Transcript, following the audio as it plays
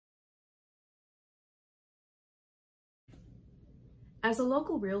As a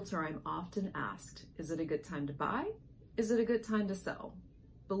local realtor, I'm often asked, is it a good time to buy? Is it a good time to sell?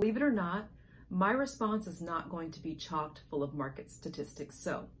 Believe it or not, my response is not going to be chocked full of market statistics,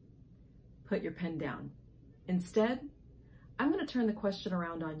 so put your pen down. Instead, I'm going to turn the question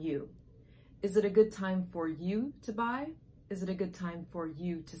around on you. Is it a good time for you to buy? Is it a good time for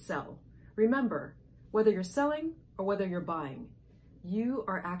you to sell? Remember, whether you're selling or whether you're buying, you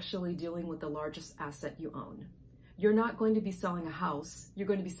are actually dealing with the largest asset you own. You're not going to be selling a house, you're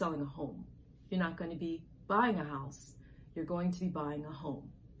going to be selling a home. You're not going to be buying a house, you're going to be buying a home.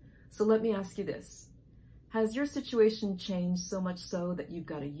 So let me ask you this. Has your situation changed so much so that you've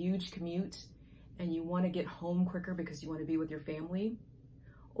got a huge commute and you want to get home quicker because you want to be with your family?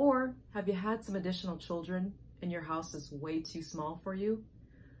 Or have you had some additional children and your house is way too small for you?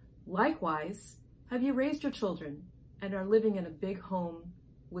 Likewise, have you raised your children and are living in a big home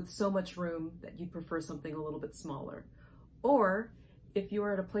with so much room that you'd prefer something a little bit smaller? Or if you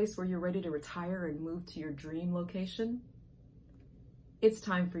are at a place where you're ready to retire and move to your dream location, it's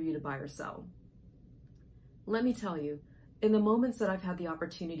time for you to buy or sell. Let me tell you, in the moments that I've had the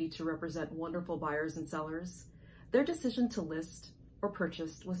opportunity to represent wonderful buyers and sellers, their decision to list or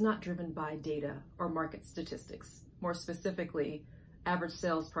purchase was not driven by data or market statistics, more specifically, average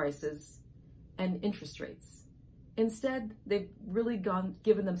sales prices and interest rates. Instead, they've really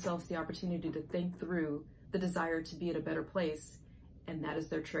given themselves the opportunity to think through the desire to be at a better place, and that is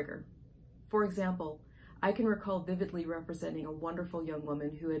their trigger. For example, I can recall vividly representing a wonderful young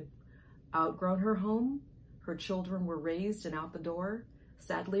woman who had outgrown her home, her children were raised and out the door,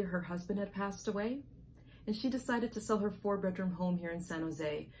 sadly her husband had passed away, and she decided to sell her 4-bedroom home here in San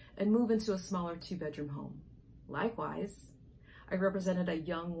Jose and move into a smaller 2-bedroom home. Likewise, I represented a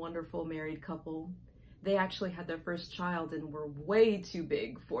young, wonderful married couple. They actually had their first child and were way too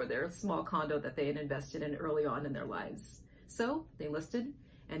big for their small condo that they had invested in early on in their lives. So they listed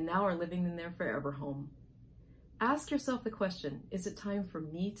and now are living in their forever home. Ask yourself the question, is it time for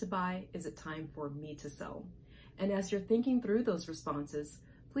me to buy? Is it time for me to sell? And as you're thinking through those responses,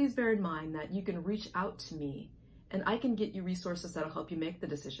 please bear in mind that you can reach out to me and I can get you resources that'll help you make the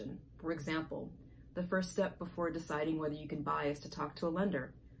decision. For example, the first step before deciding whether you can buy is to talk to a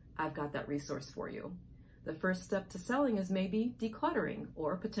lender. I've got that resource for you. The first step to selling is maybe decluttering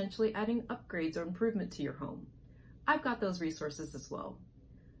or potentially adding upgrades or improvement to your home. I've got those resources as well.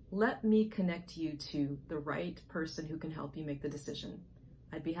 Let me connect you to the right person who can help you make the decision.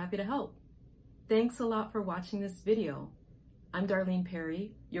 I'd be happy to help. Thanks a lot for watching this video. I'm Darlene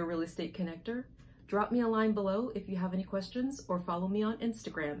Perry, your real estate connector. Drop me a line below if you have any questions or follow me on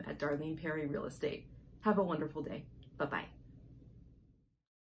Instagram at Darlene Perry Real Estate. Have a wonderful day. Bye-bye.